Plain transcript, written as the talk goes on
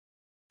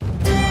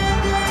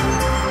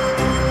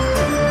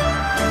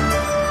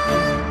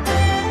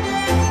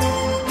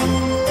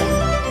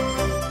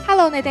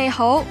你哋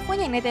好，歡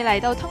迎你哋嚟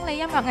到通利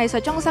音樂藝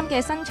術中心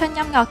嘅新春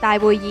音樂大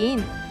匯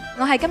演。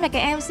我係今日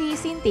嘅 MC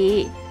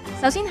Cindy。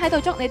首先喺度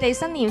祝你哋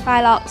新年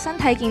快樂，身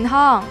體健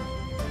康。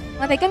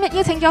我哋今日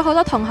邀請咗好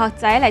多同學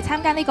仔嚟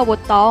參加呢個活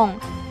動，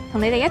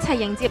同你哋一齊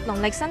迎接農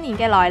曆新年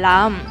嘅來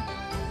臨。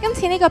今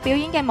次呢個表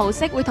演嘅模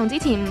式會同之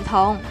前唔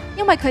同，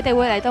因為佢哋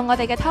會嚟到我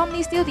哋嘅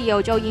Tommy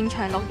Studio 做現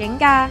場錄影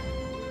㗎。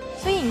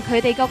雖然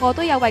佢哋個個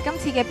都有為今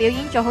次嘅表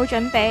演做好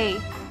準備，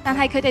但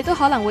係佢哋都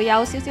可能會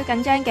有少少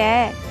緊張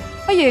嘅。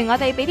不如我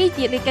哋俾啲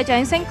熱烈嘅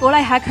掌聲鼓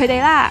勵下佢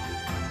哋啦！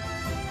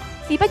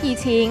事不宜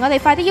遲，我哋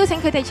快啲邀請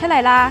佢哋出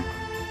嚟啦！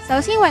首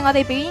先為我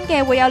哋表演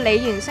嘅會有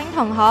李元星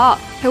同學，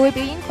佢會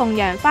表演鳳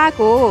陽花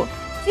鼓，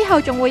之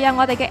後仲會有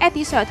我哋嘅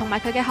Eddie Sir 同埋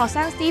佢嘅學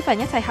生 Stephen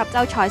一齊合奏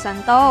財神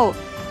到。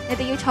你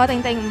哋要坐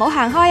定定，唔好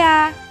行開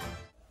啊！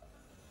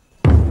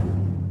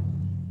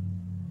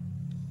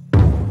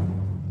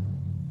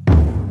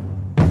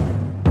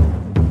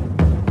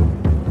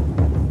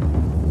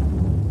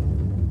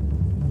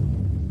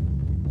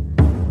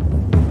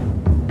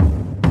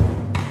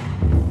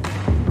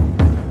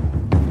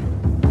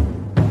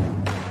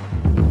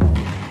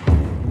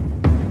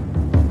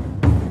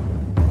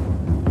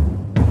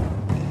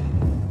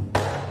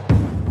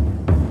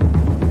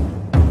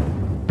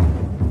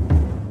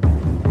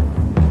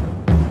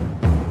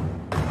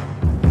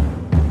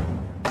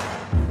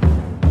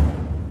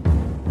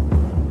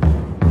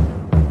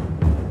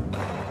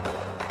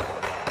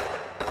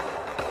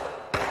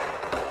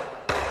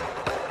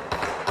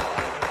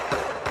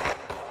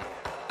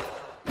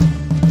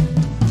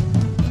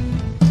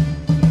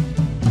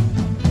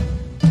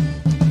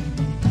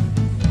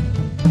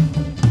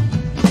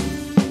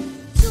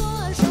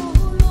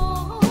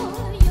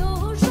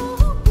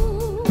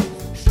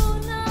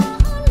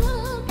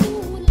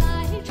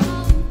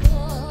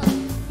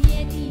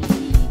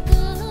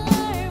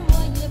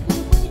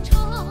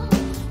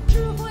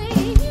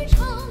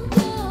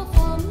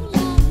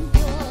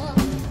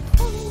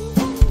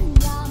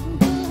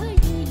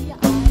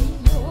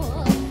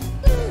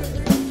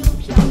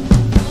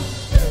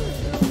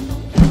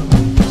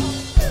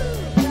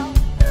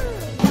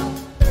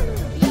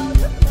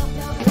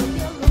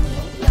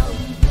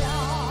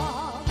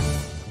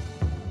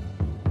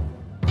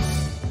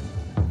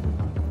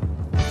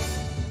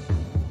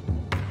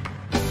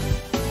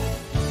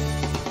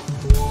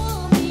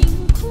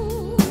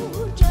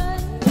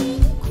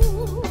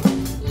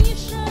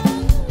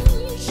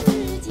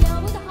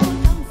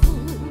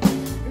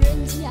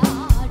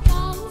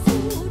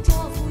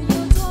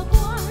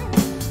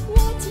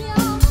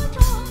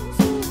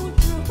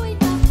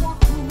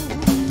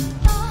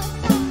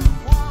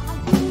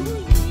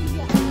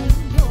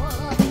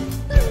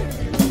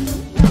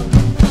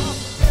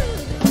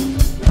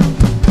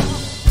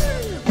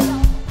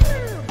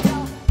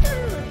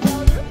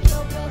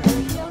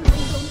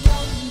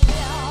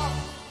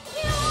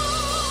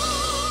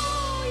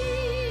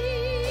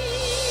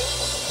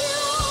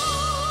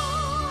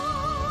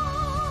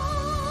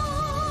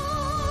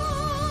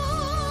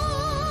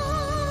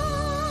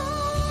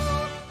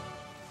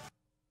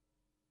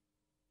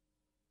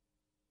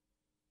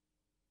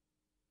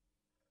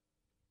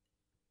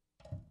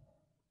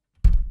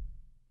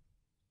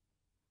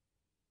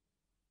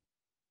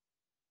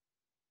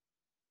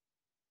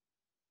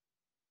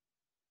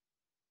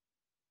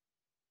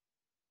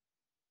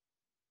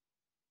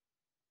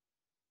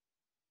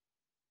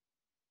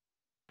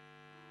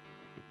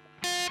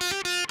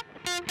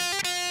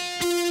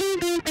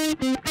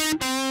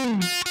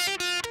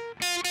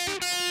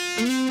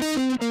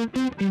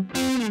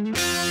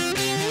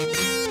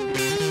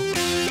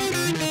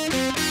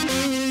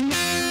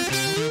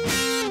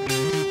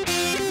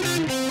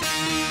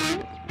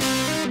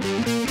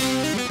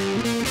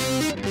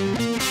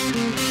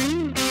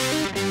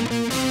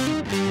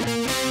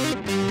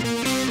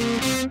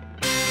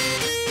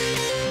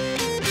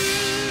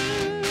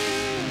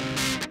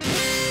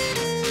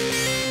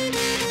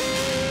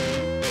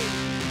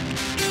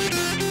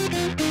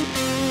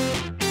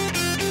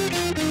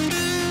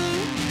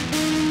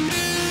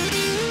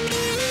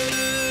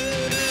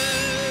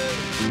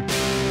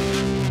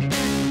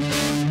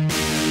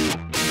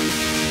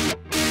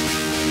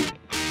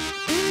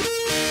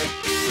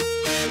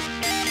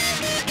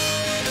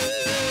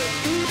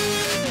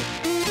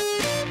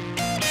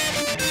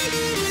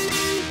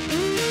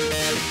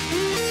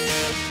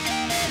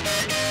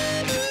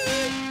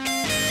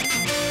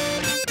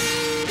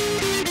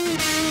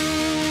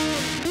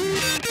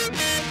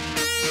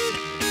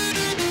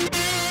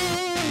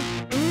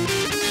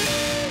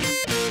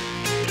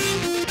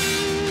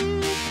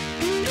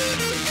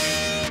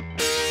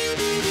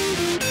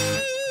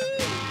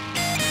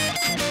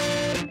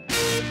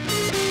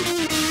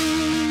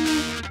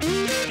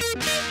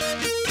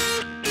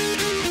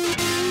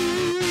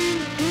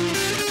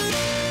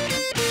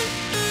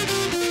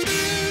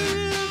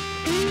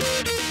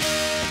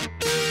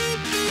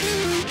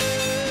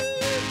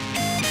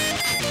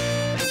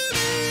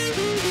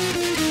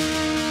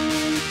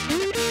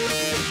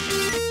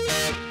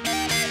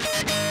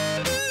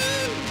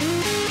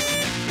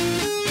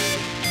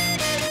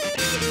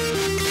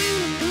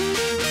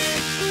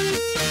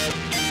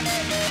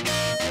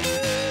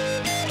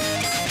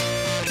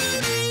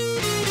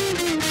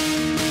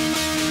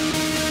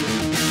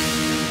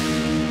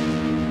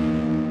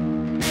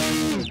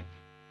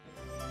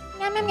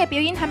嘅表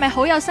演係咪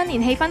好有新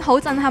年氣氛，好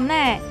震撼呢？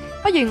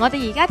不如我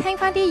哋而家聽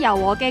翻啲柔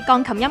和嘅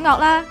鋼琴音樂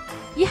啦。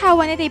以下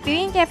為你哋表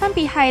演嘅分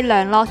別係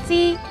梁樂之、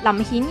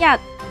林顯日、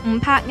吳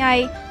柏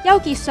毅、邱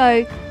傑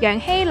瑞、楊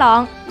希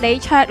朗、李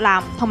卓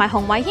南同埋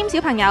洪偉謙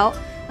小朋友。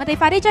我哋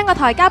快啲將個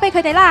台交俾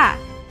佢哋啦！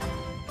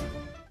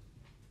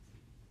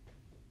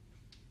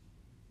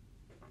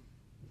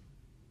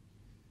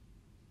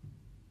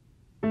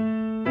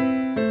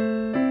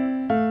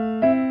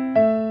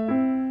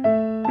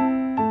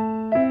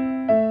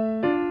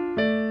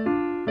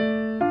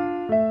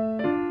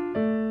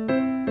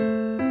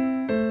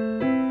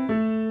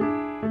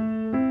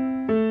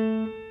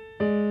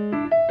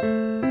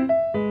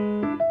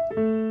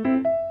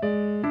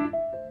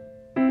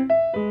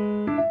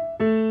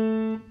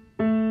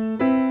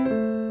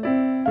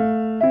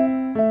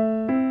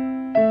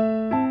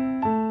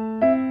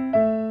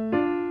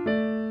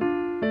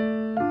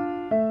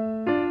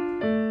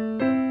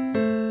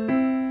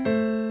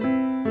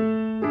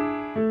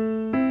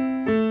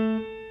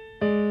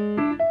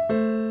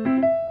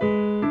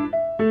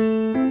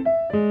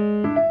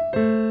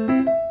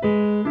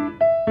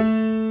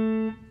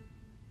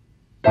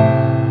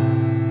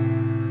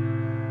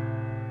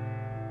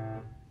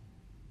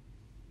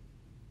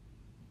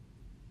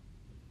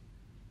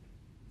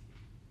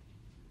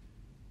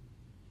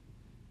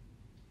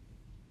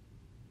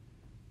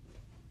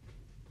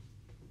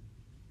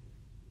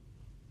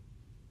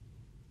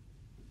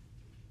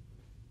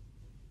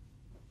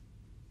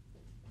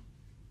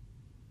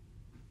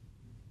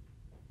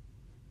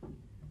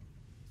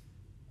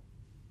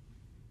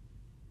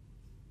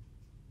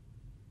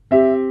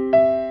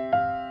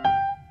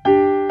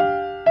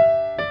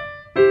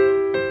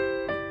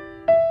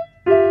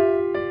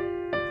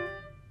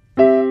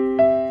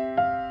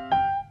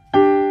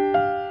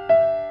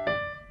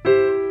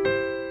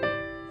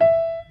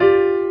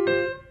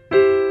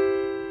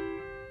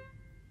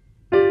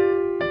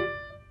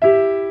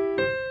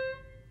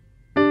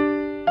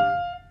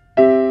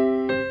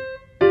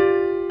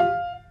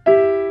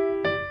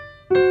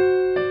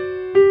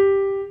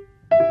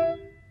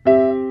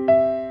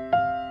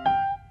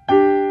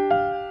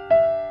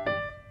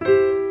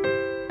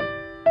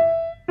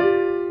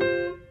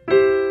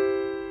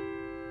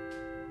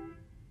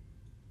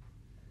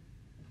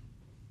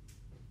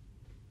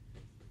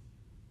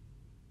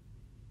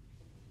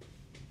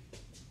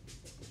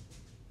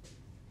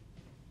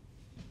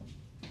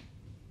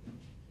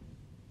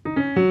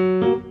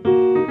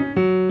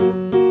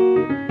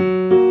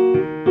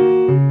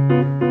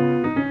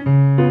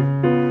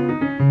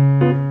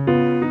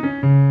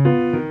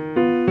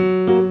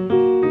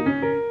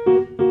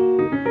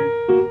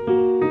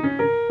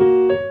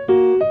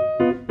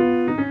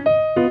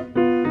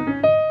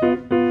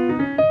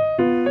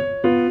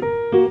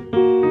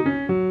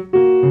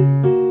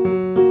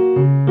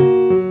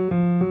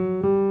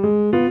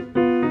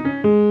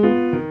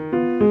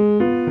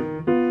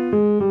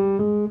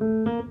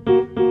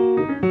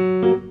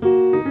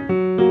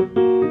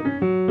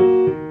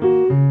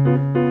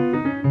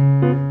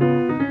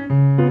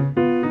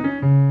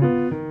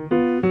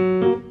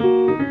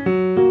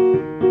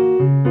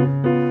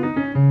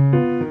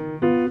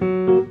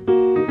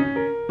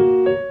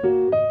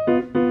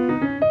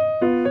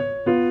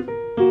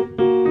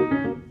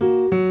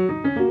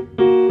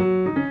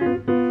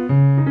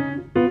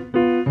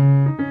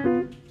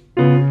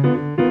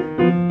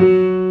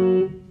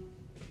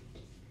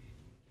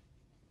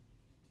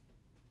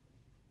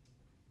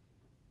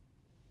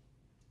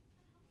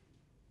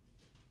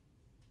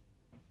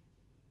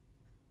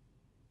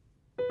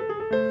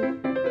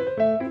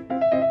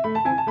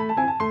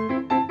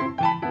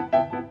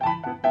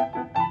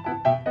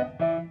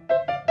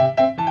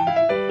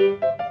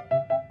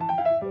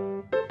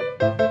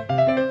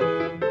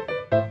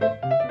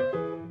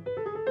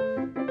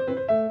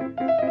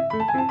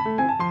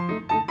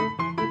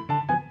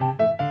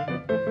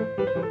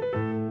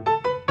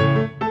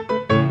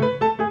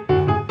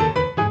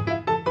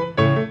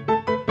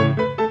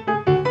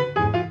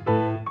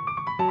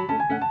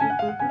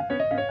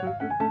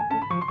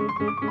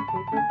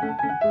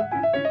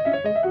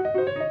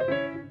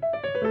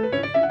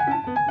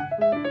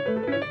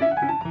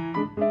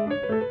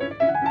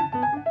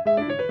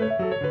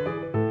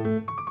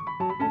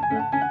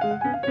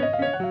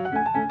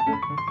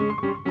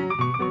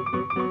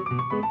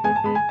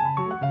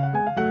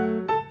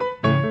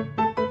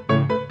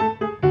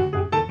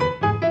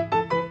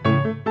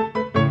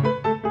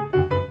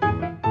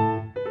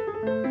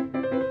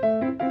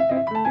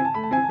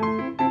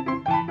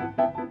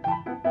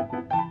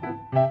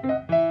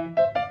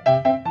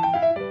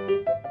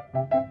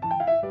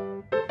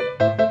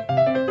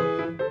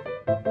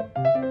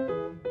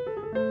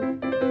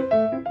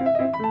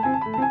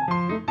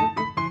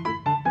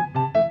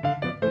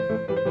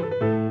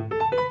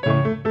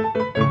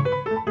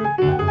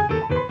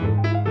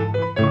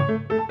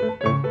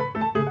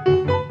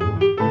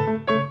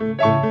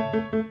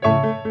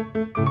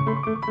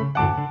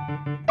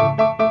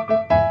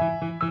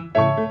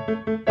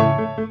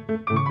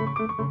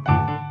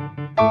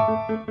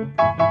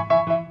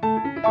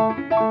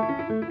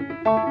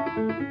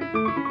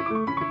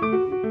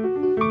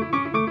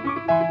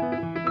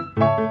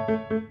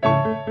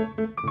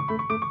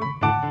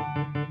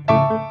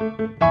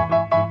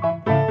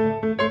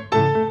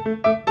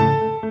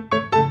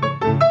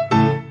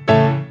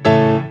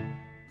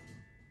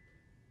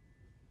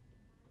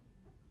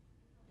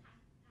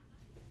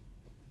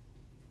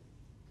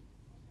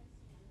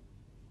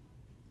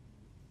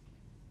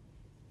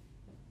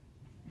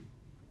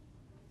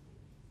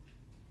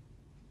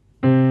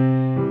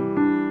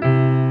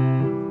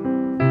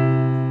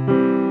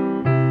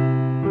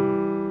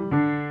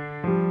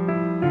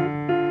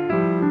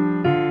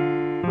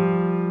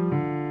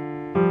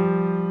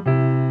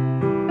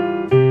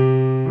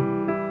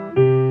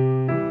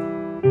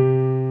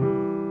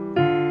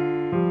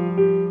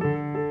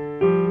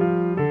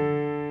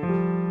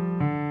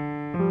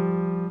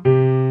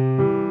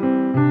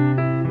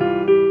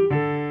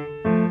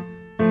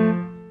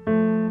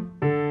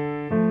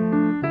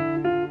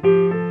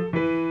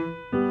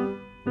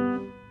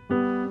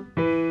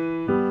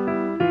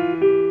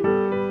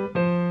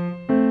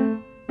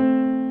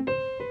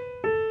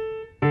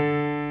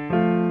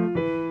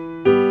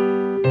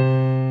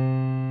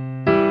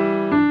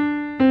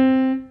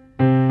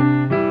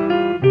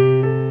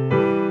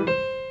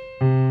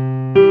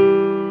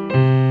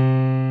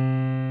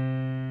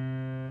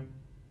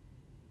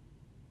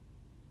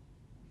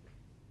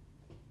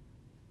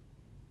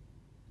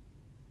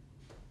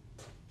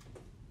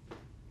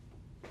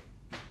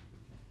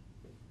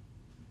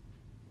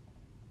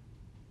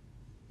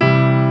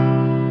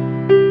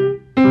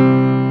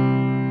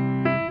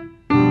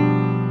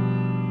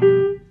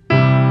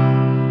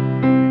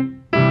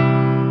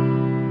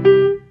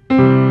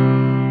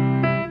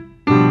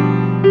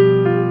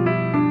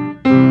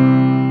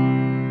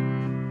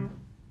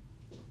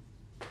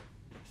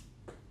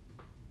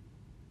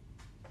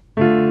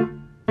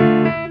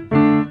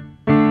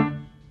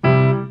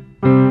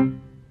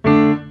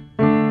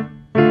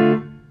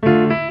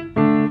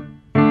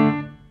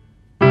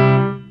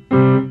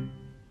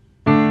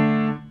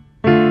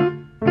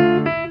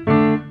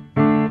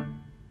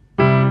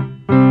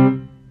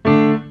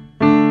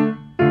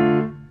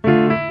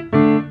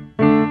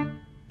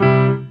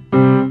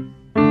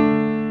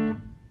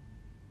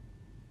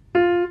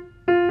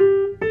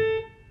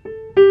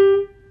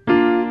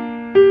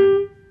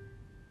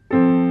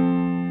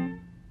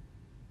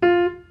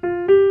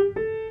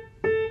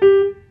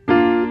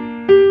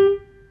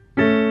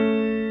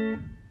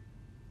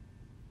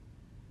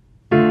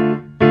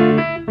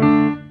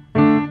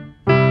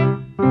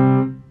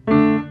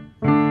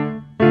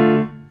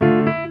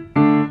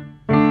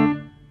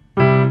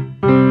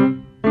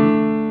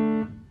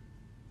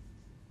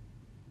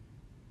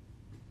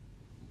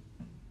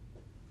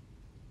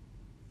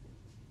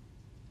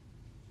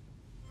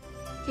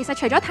其實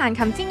除咗彈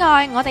琴之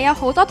外，我哋有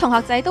好多同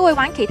學仔都會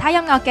玩其他音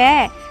樂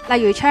嘅，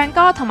例如唱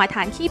歌同埋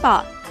彈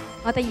keyboard。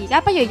我哋而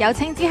家不如有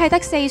請只係得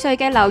4歲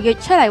嘅劉月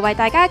出嚟為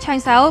大家唱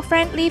首《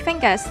Friendly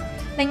Fingers》，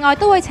另外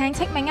都會請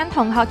戚銘恩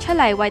同學出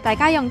嚟為大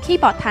家用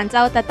keyboard 彈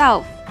奏 The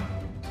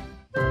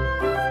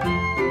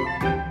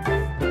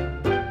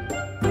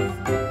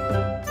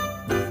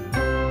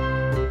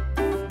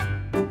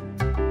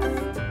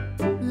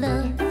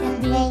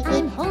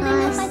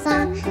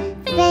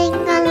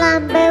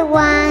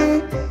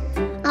one,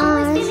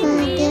 always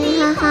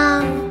thinking how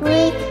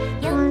hungry.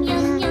 Yum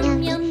yum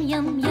yum yum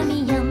yum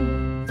yummy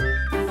yum.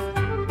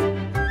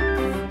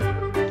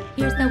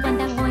 Here's the one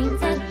that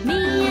points at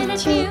me and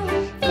at you.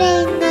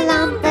 Finger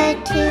number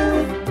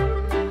two,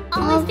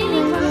 always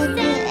feeling cross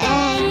and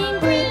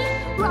angry.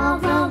 Raw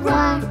raw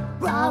raw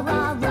raw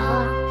raw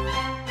raw.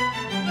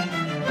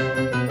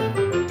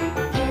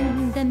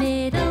 In the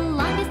middle,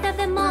 longest of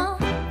them all.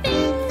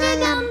 Finger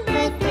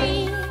number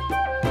three.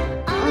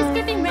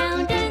 Skipping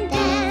round and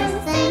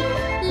dancing,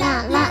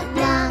 la la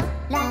la,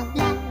 la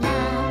la la.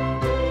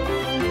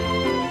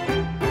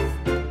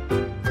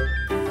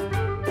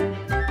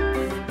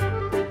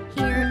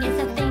 Here is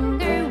a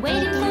finger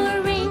waiting for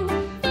a ring.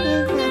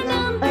 Finger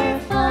number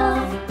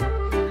four,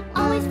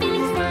 always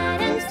feeling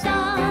sad and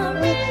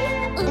sorry.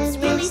 Oops,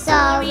 really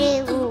sorry,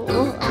 ooh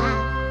ooh ah.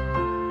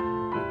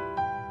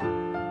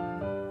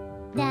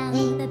 Now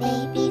the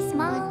baby's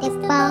smallest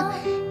of all.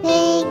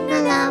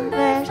 Finger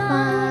number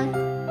four.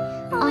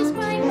 Always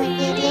crying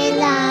really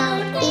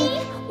loudly.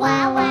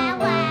 Wah wah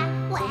wah,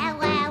 wah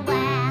wah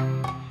wah.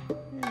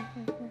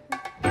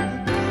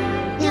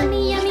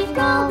 Yummy yummy,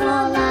 roll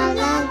roll la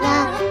la la.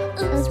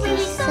 Oops,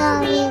 really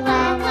sorry,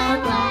 wah wah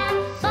wah.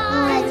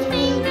 Why do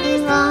we be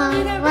wrong?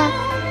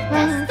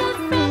 Rest of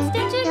friends,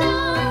 don't you know?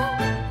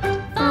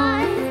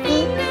 5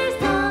 fingers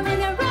all in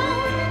a row.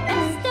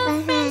 Rest of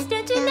friends,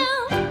 don't you know?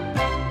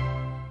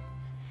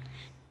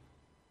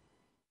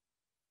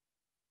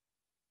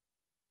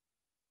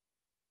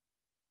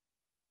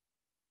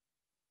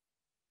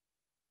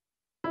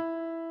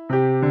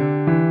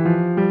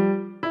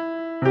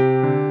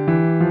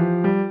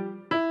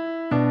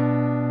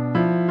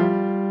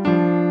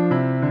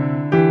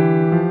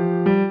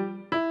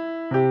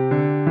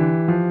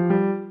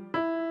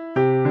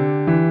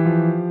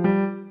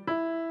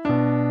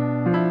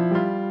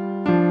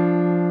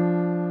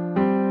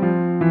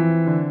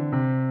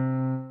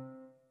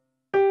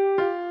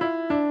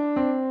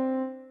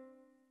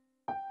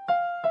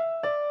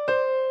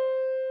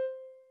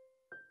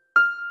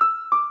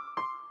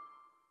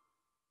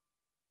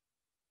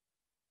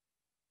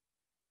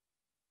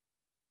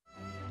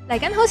 嚟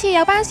緊好似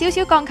有班小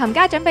小鋼琴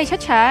家準備出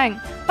場，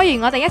不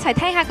如我哋一齊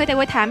聽下佢哋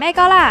會彈咩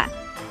歌啦！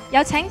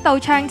有請杜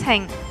暢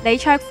晴、李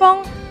卓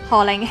峰、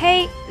何靈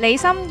希、李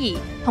心怡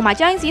同埋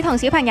張梓彤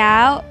小朋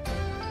友。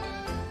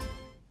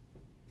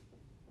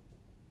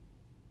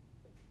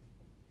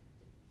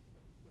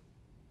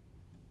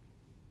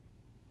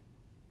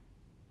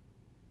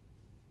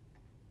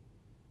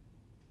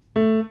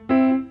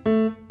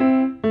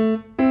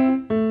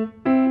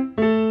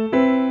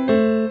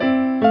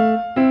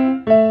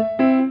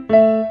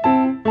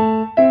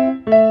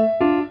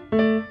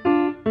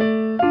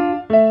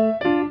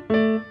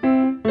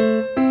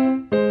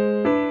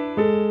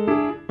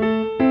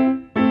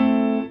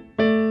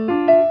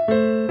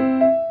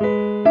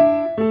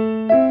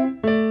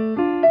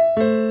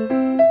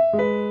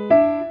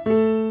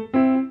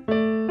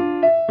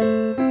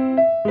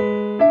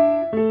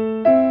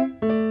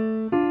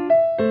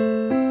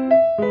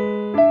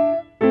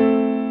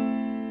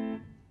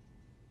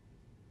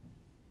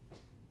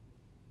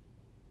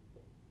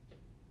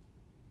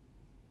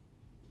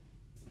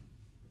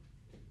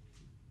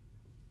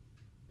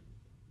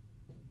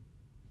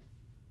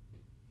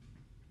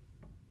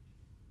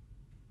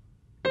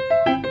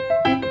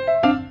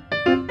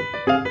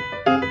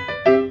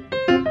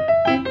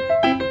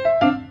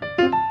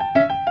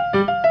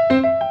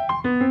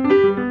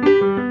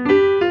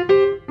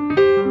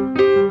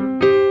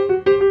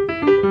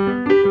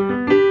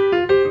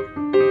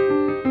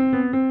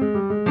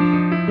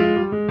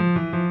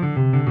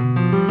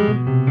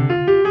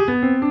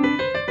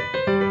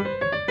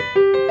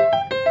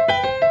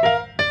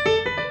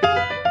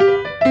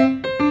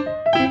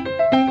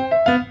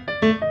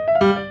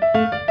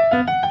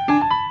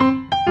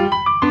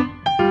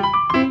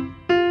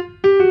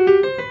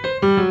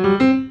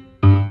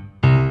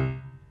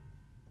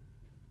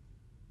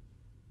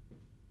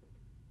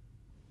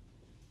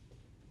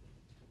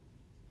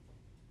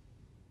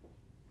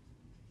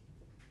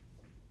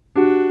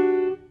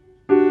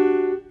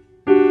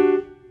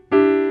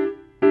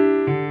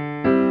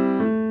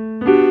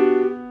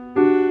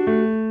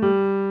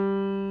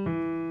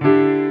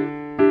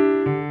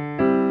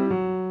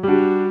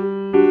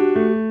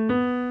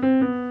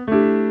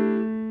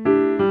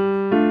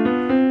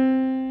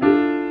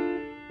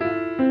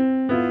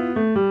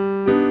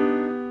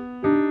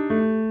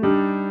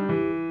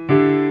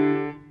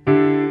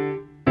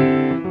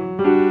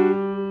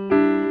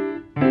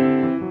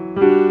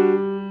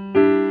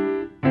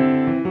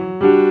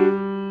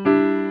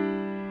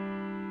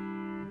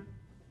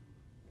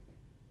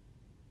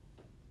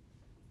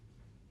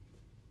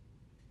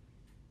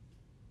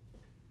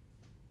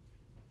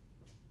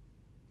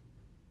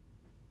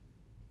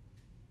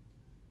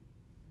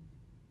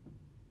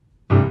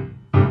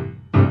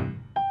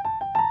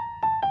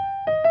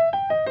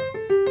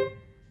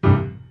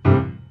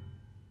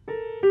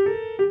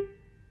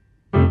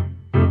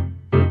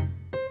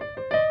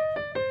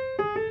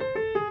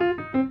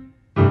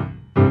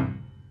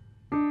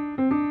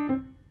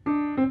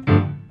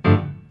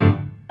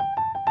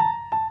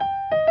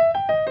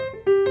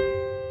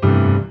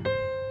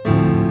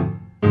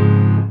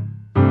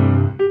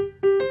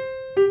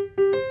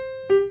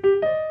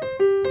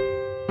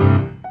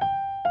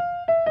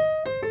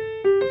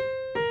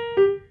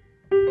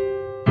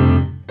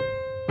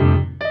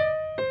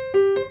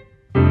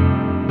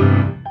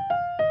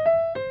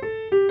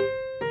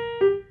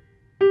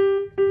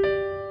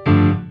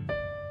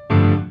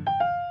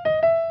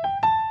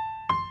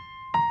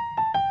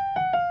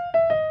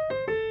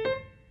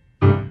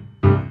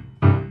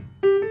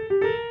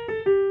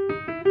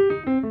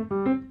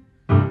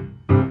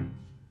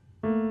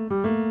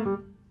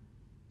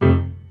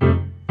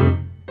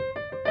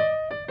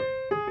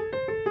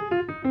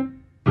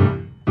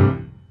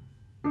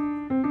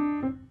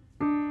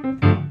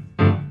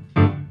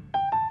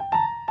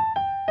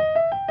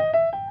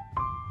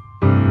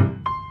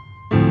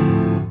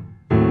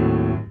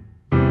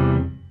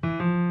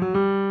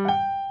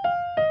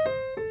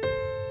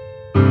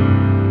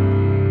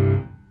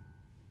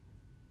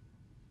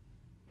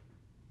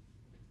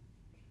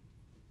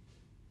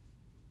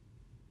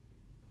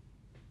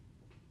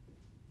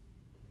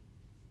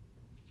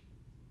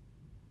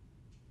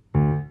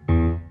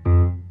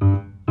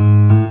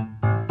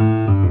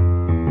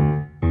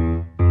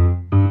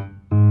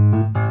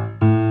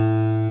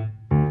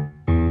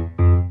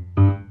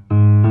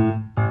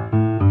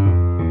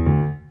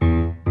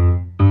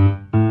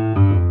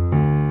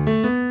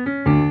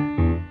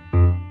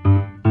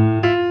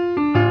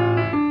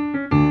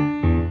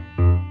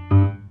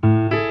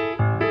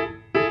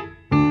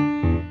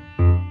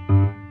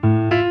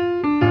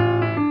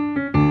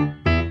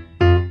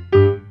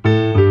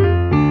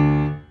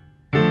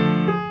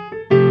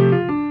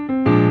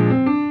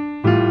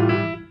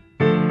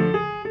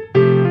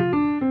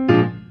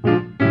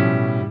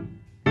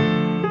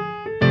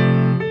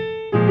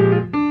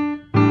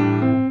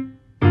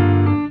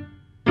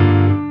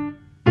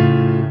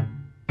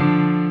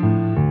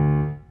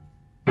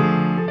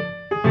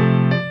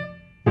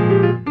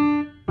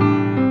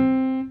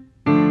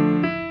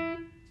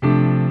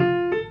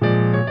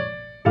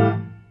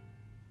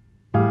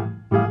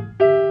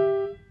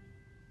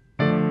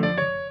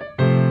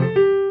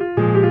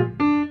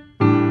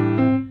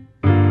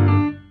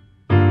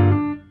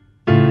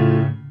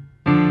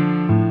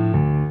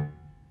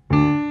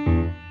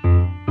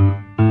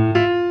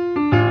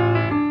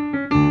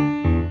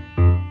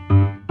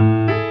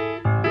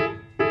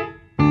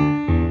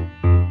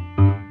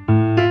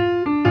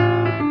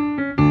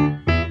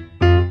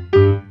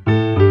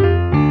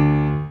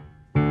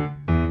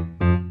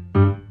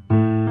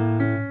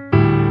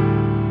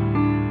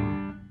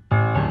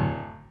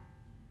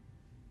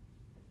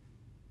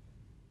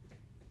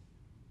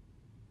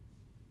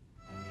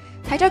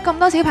咁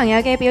多小朋友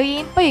嘅表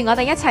演，不如我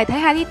哋一齊睇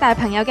下啲大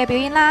朋友嘅表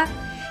演啦。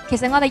其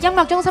實我哋音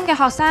樂中心嘅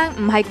學生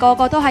唔係個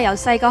個都係由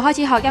細個開始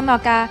學音樂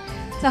㗎，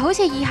就好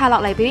似以下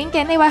落嚟表演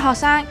嘅呢位學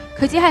生，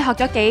佢只係學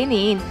咗幾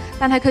年，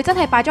但係佢真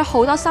係擺咗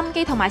好多心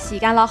機同埋時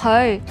間落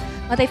去。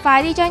我哋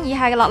快啲將以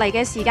下落嚟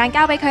嘅時間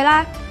交俾佢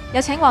啦。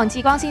有請黃志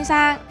光先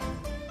生。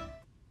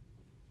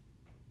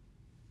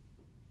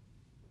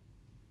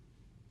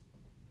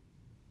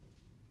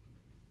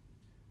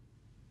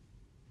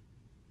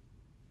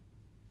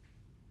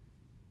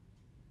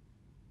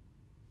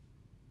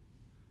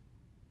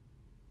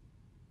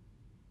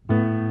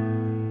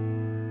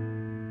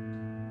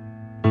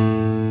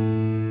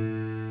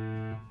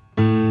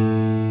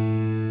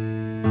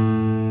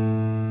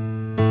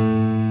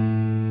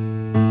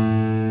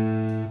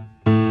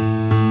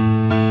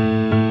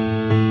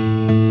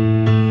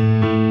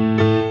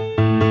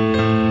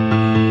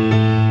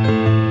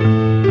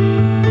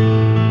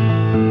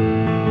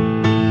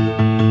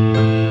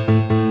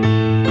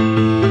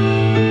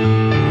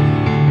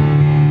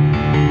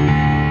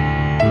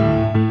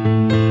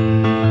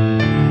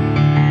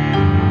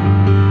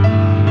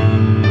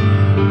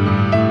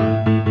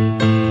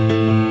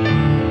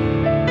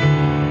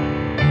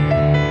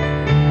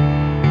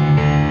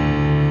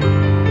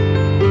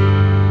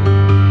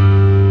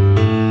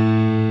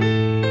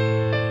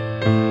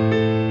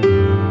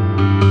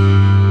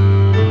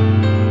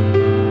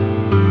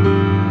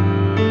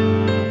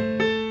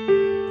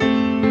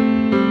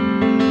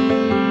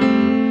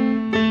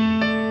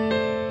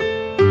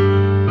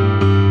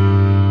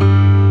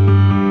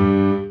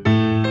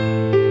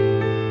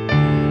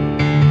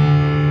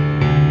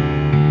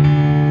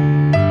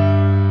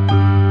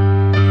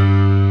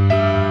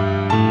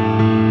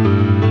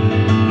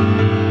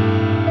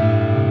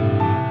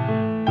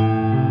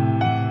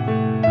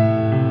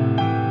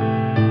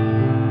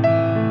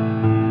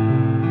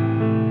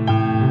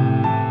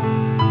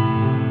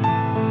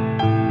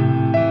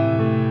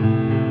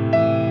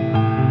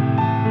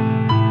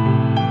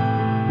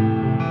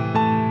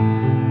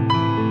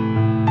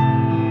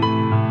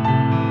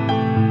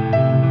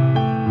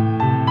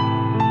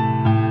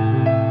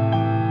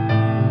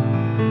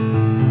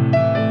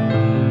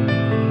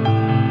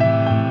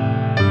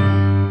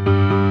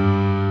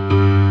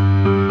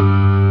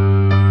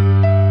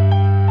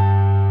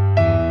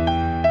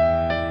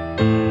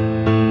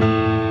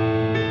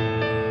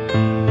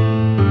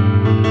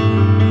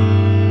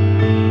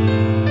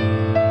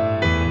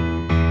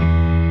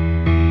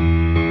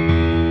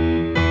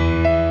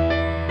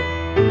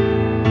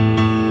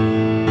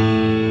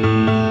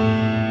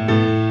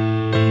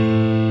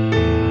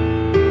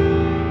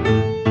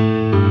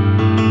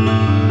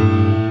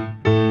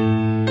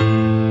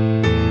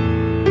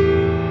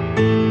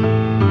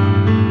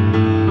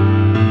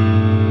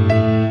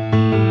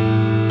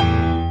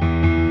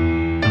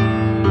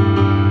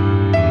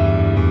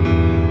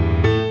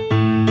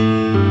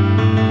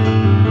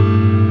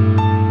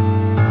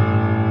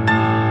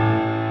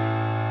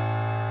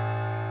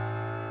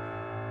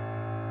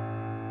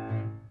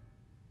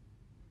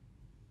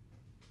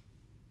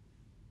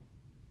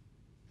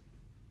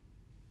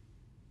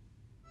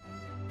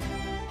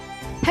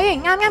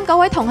睇完啱啱嗰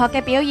位同學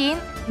嘅表演，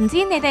唔知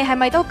你哋係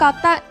咪都覺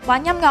得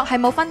玩音樂係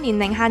冇分年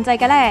齡限制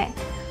嘅呢？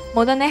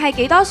無論你係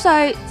幾多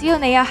歲，只要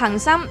你有恒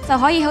心，就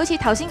可以好似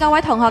頭先嗰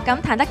位同學咁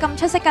彈得咁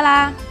出色噶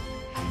啦。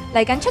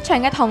嚟緊出場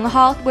嘅同學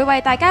會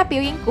為大家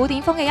表演古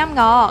典風嘅音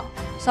樂，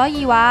所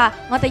以話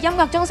我哋音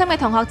樂中心嘅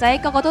同學仔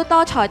個個都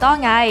多才多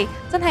藝，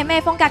真係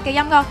咩風格嘅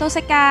音樂都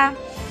識噶。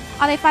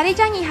我哋快啲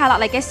將以下落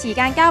嚟嘅時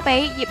間交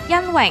俾葉欣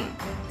榮、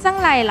曾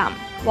麗琳、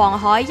黃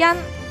海欣、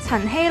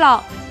陳希樂、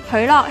許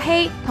樂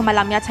希同埋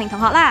林若晴同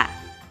學啦。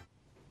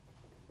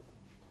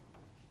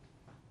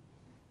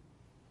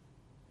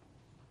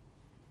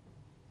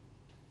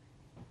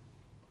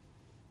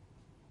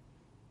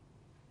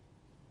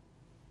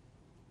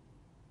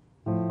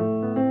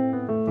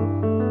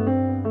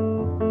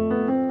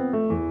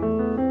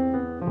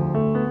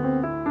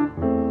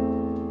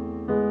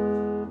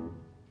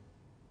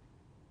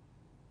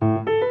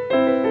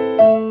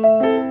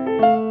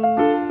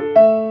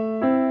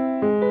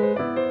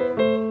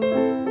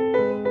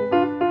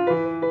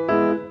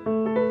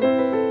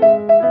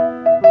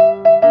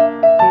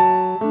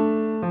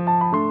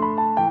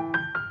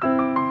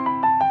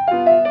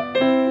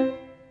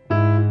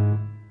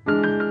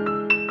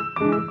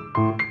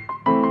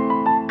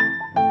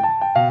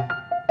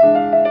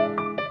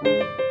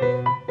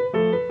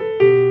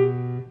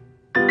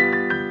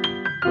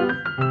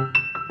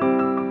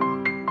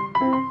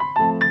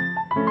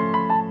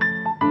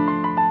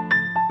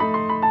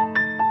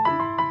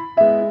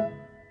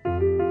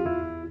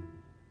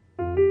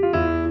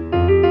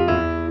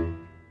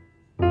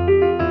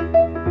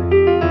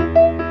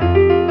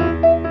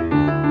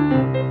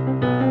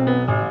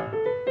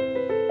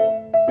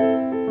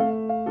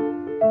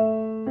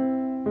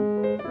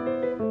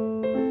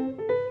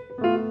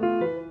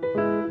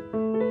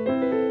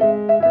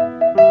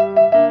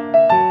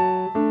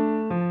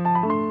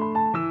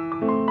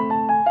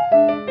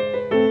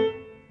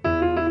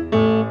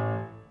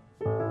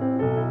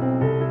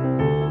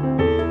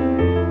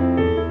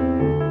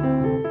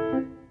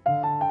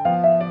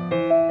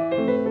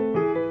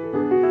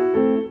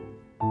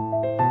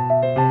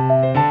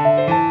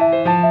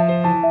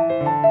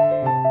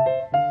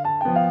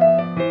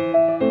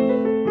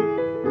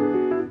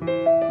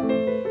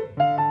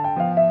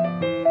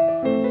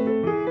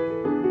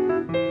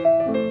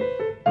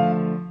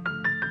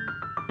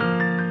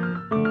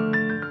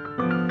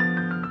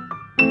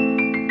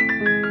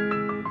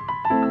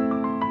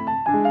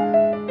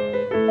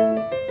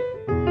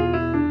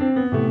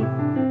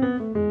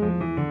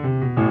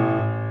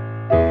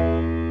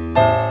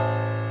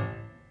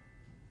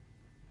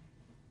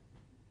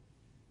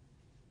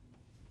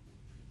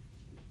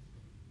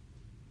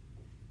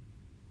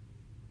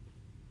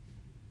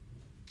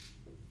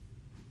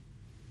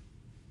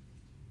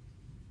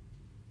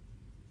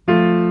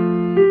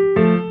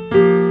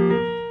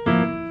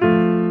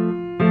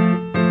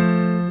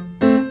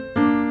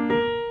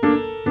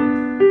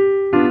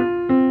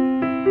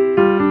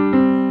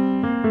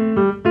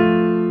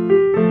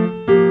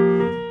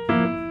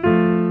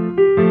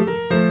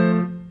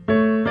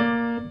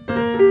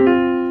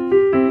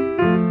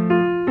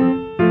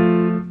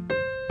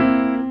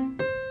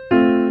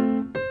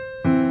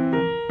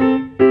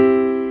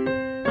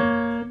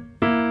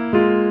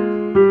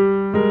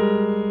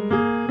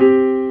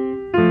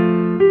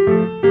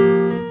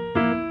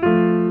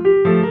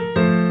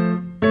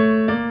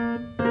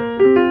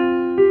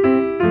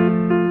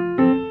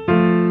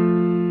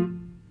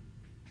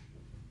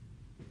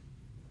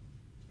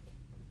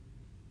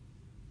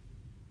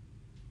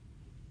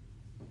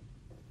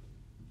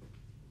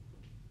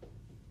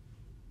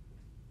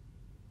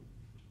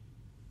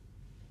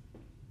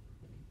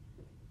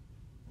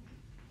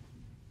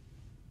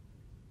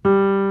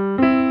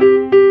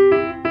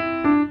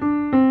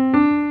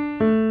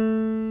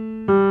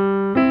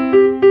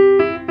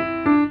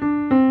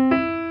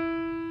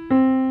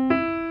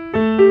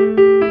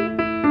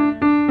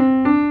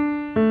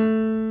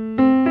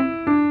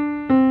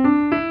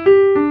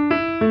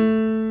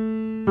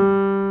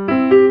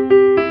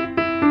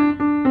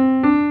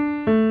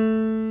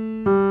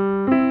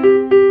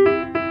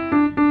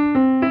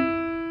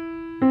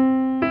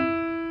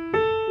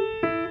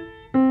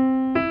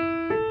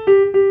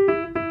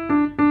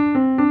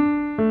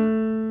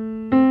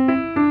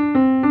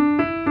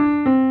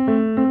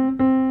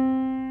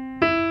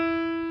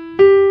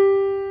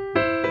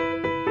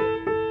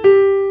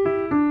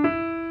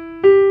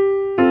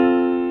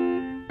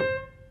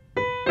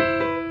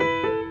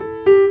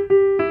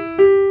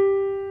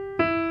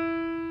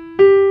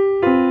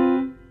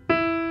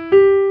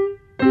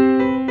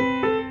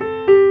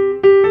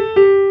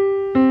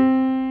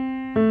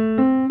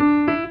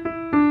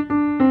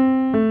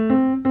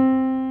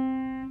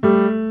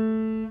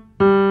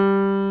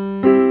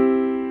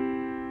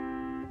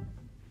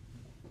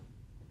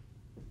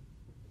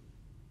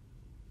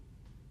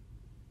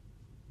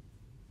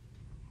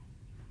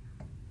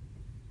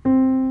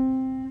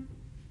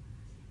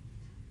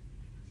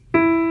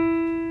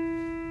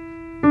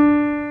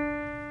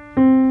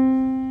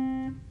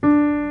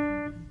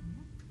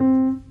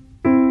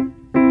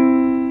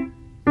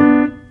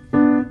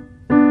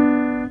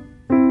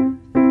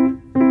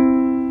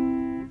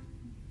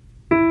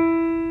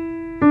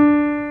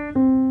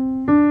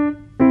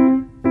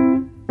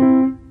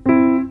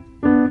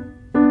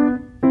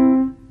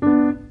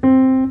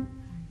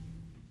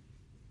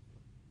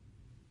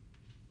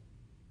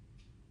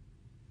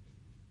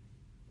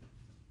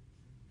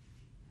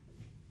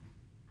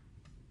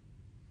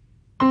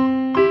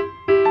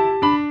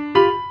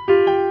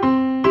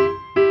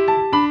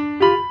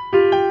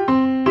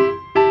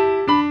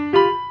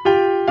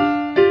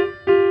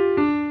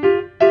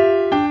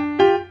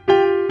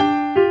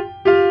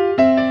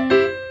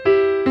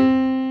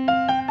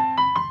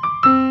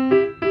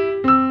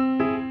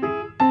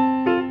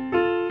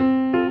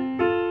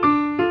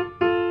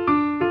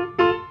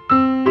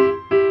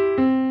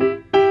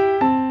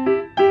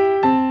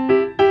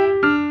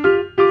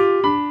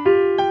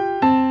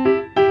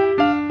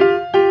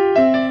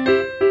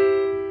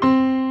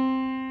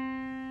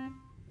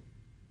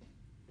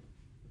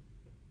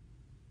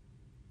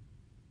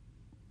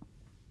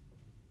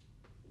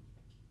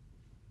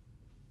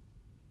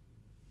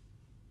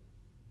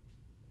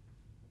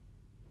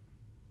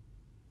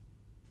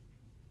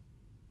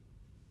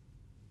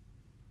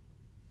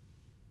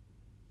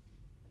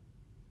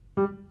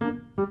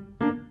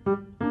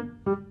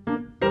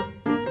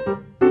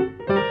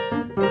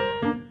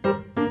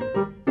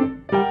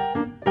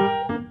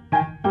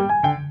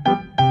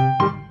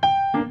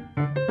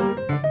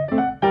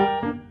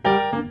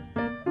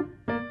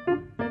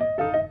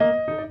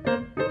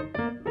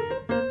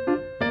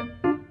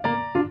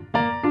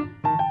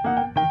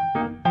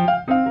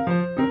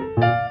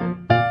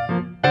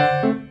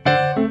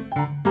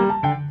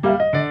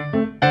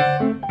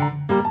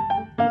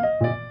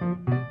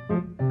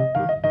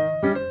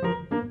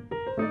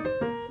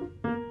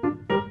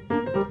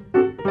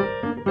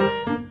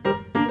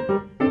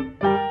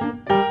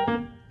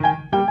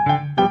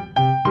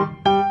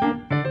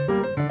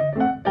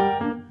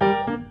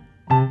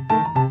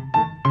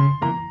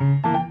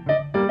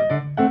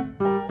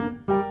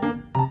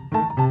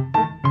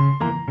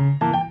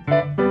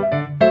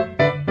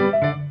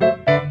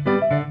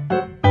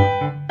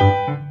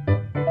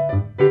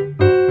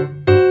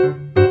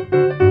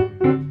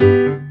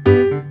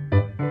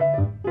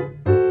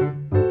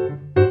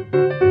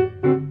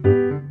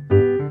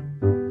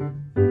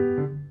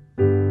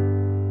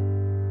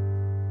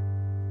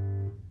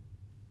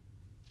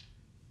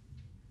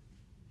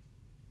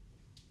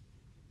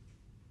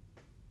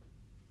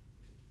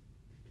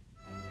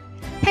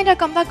聽咗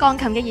咁多鋼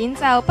琴嘅演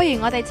奏，不如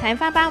我哋請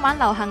翻班玩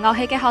流行樂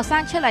器嘅學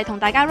生出嚟同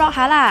大家 rock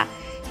下啦！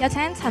有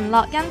請陳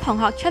樂欣同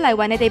學出嚟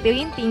為你哋表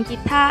演電吉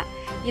他，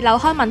而劉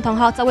漢文同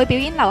學就會表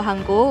演流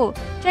行鼓，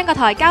將個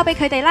台交俾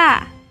佢哋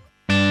啦！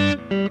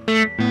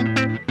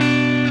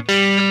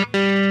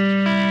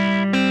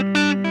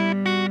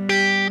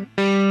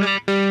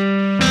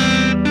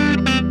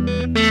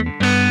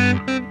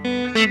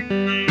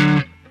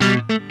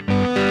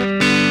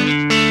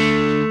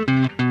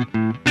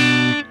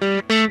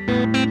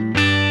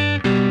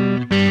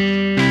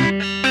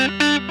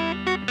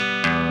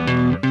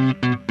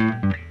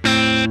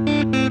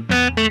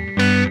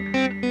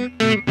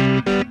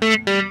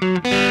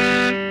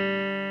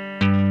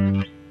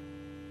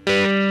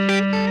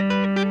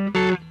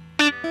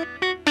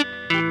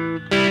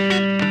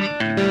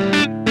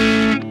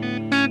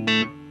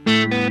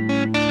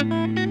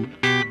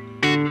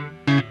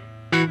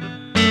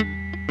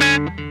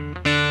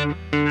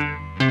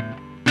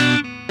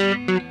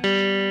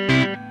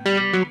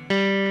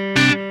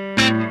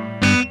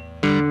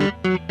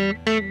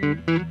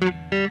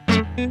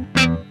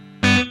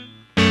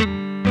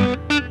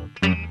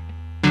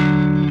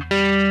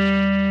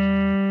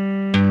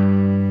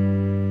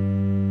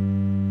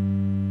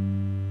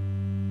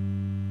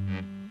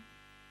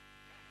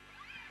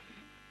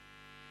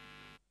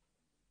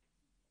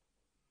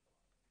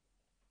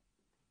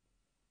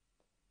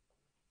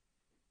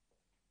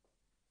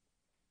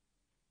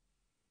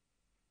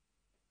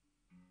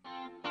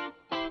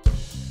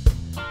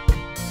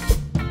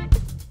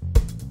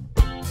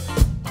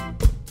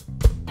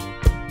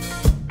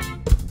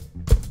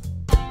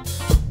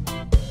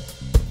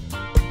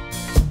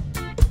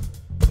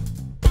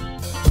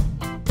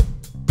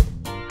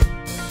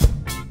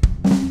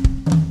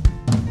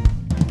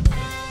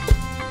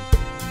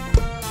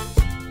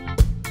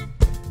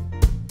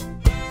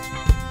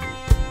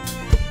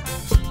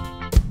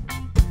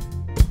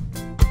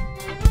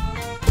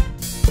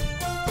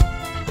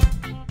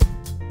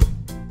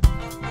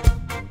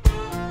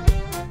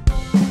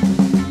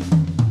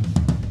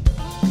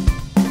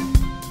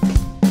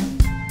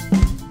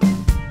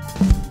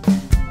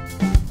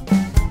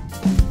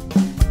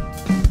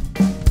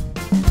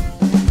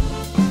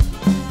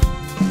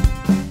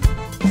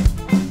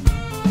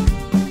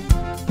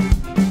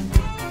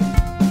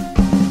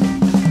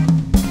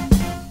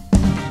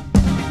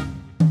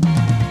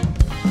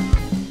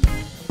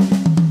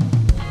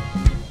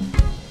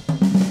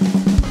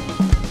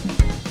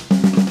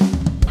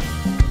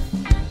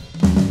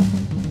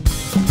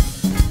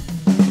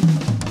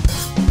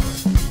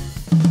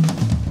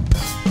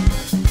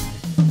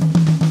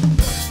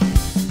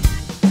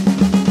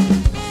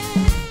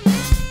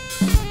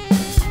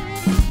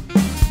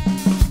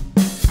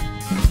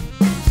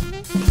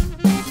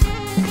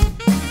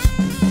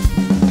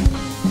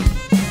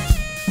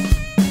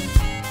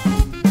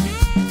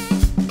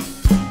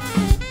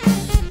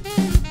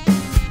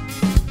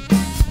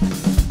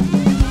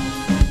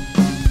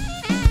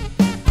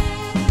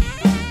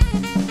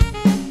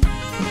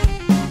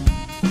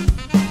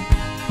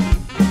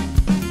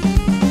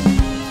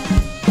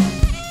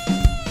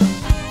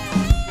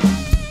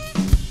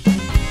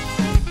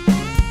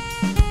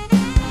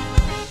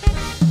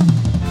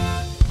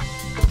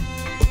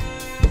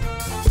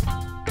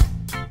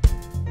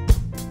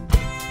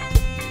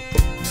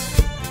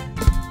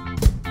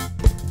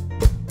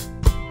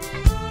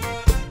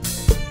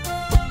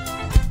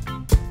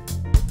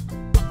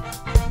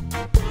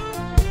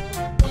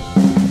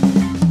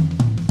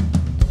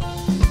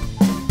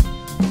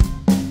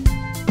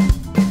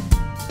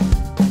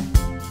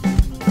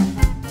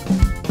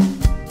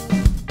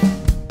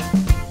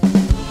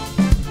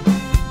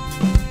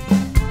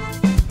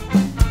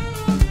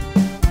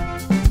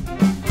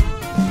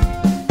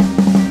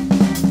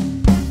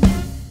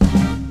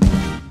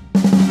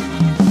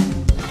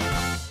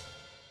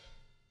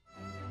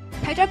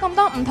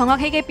同樂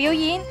器嘅表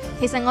演，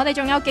其實我哋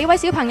仲有幾位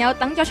小朋友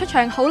等咗出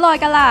場好耐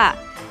㗎啦。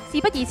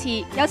事不宜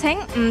遲，有請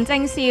吳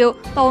正少、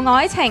杜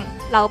愛晴、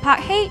劉柏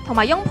希同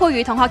埋翁佩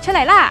如同學出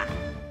嚟啦！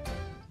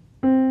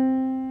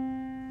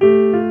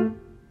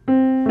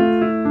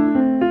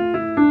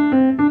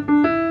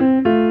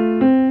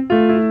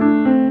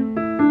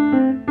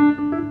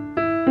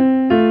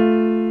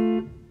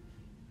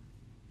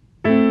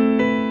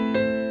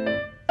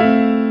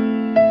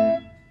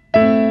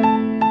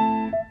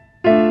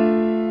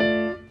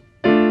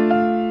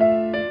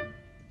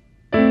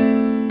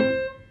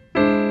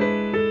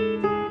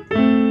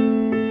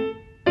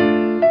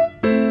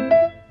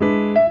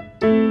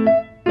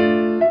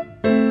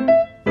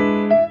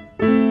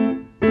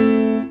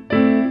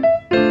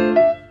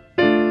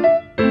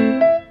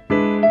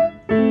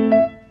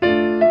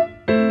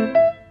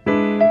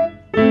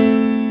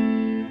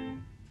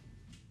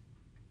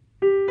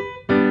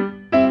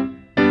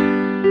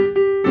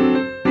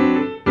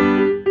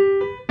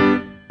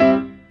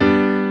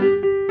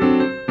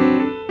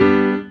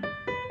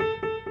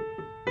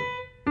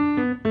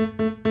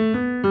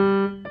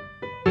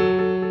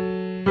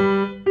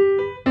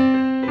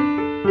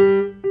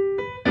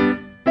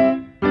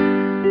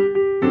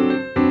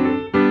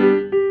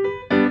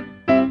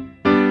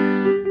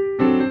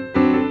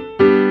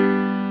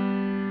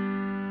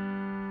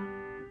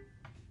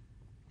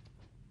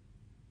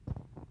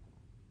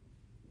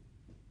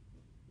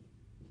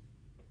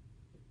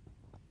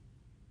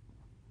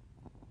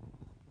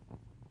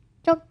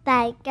祝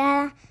大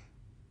家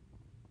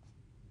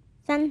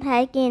身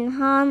體健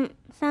康，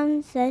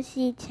心想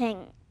事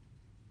情，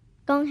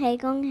恭喜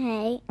恭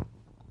喜！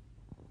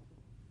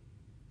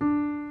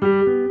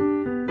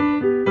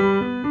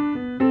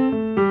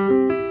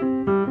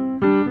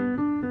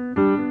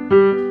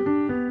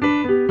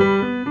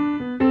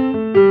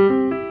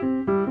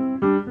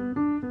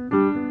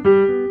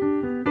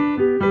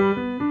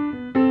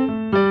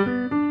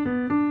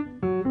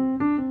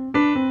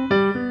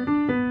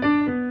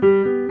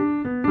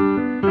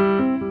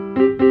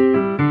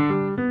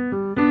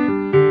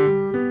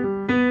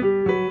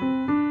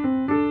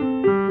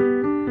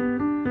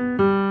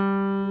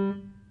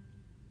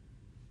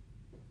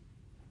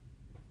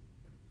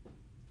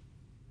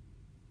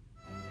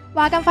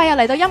話咁快又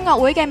嚟到音樂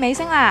會嘅尾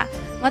聲啦，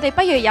我哋不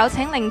如有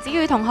請凌子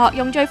宇同學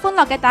用最歡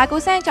樂嘅打鼓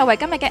聲作為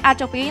今日嘅壓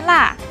軸表演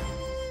啦！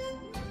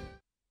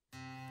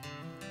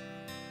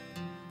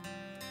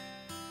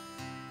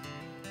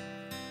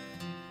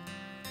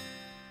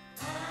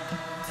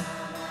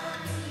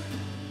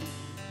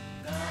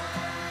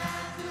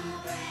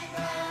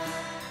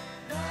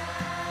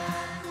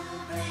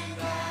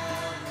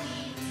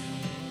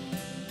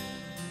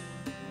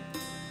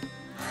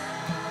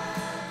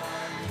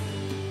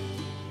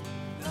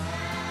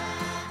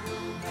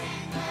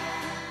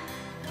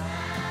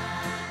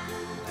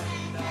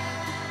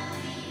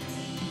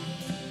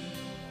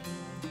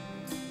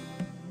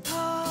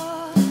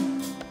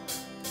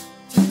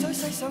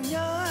上一切，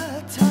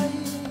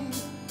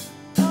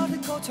他的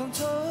歌唱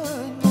出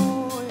愛，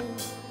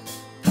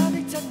他的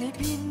真理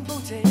遍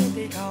佈這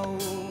地球。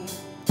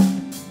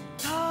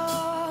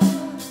他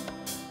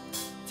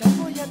怎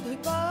麼一去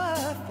不返？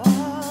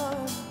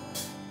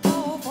他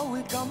可否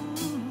會感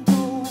到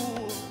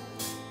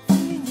烽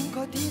煙掩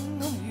蓋天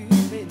空與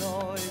未來，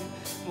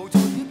無助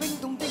與冰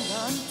凍的眼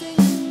睛，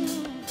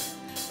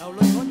流淚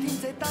看天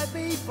際帶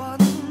悲憤，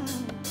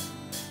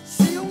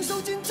是控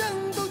訴戰爭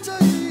到最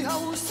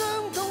後傷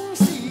痛。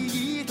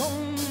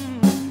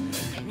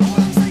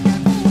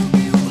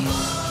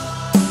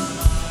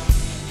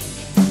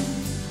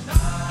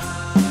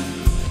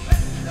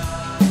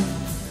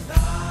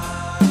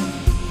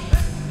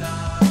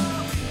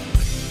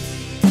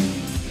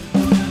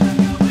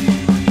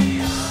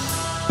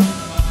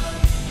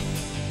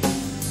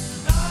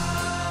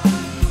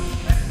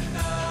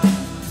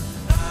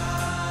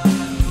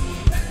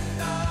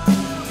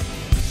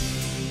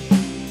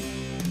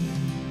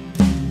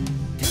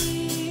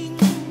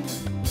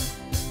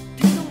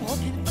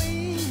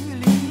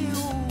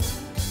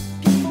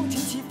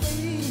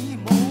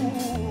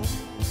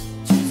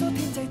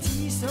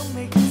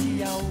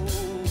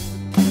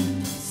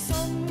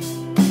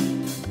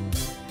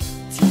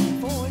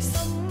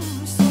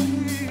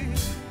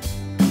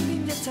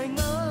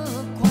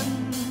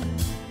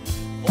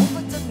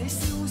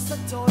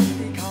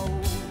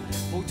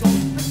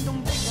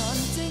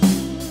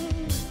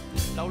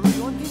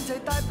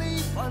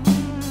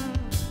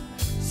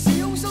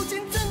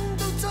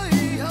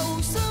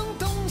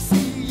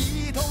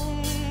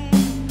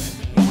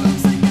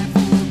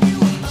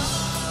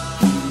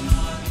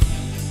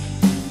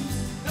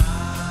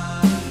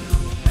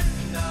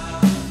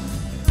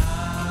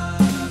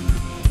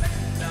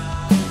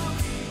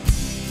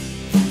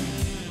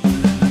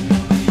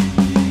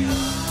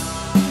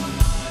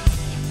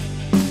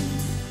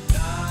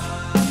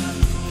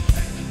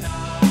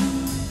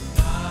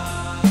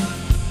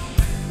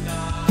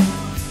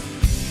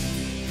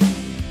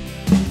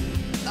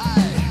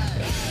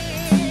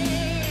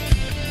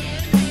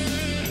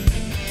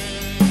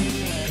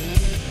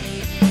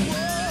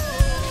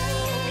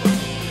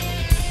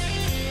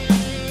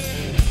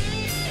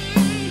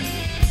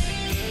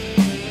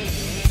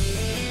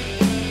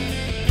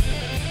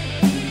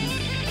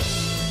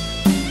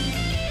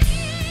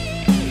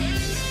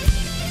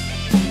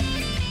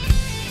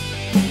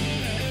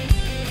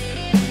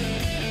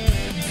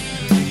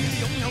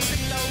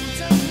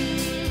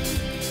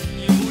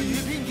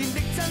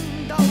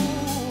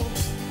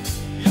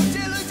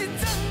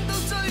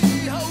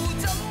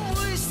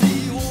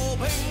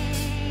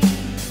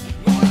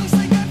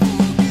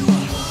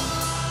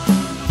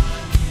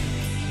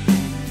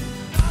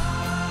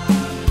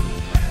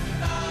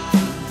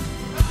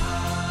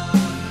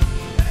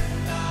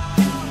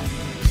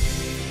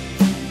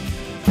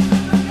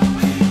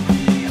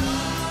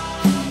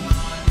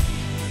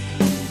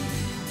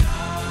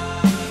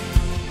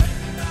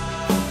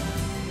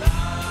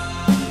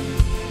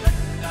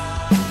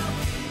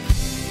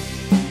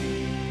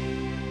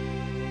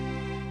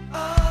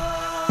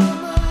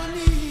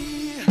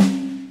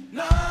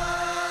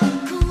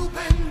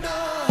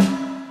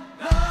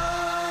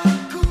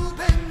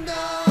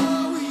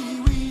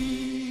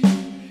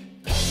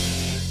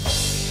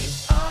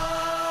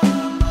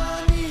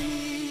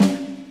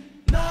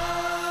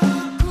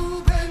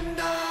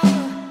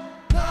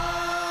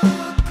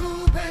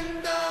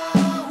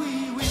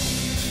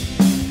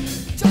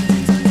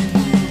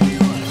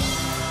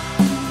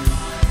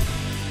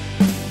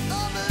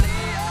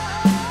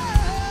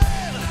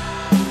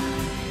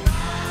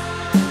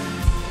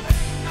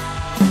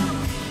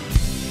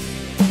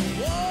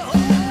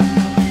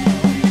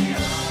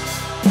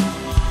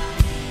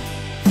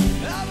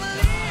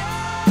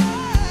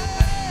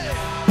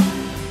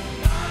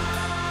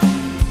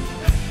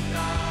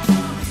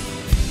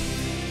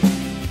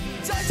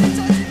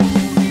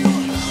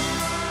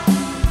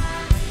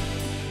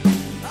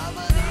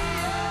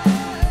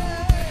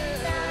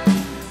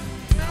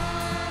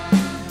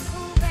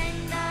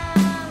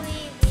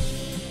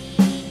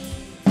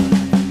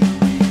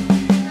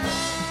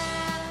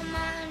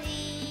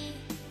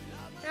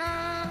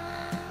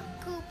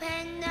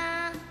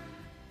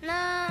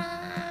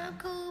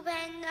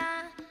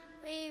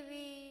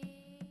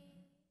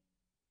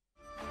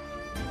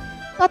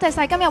多謝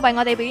晒今日為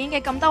我哋表演嘅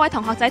咁多位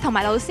同學仔同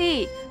埋老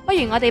師，不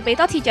如我哋俾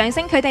多次掌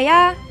聲佢哋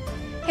啊！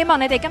希望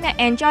你哋今日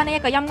enjoy 呢一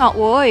個音樂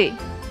會。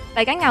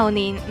嚟緊牛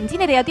年，唔知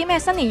你哋有啲咩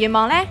新年願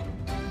望呢？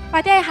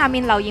快啲喺下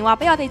面留言話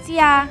俾我哋知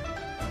啊！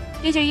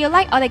記住要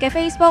like 我哋嘅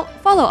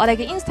Facebook、follow 我哋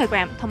嘅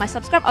Instagram 同埋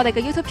subscribe 我哋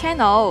嘅 YouTube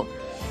Channel。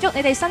祝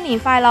你哋新年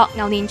快樂，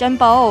牛年進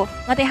步！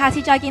我哋下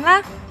次再見啦，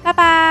拜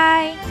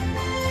拜！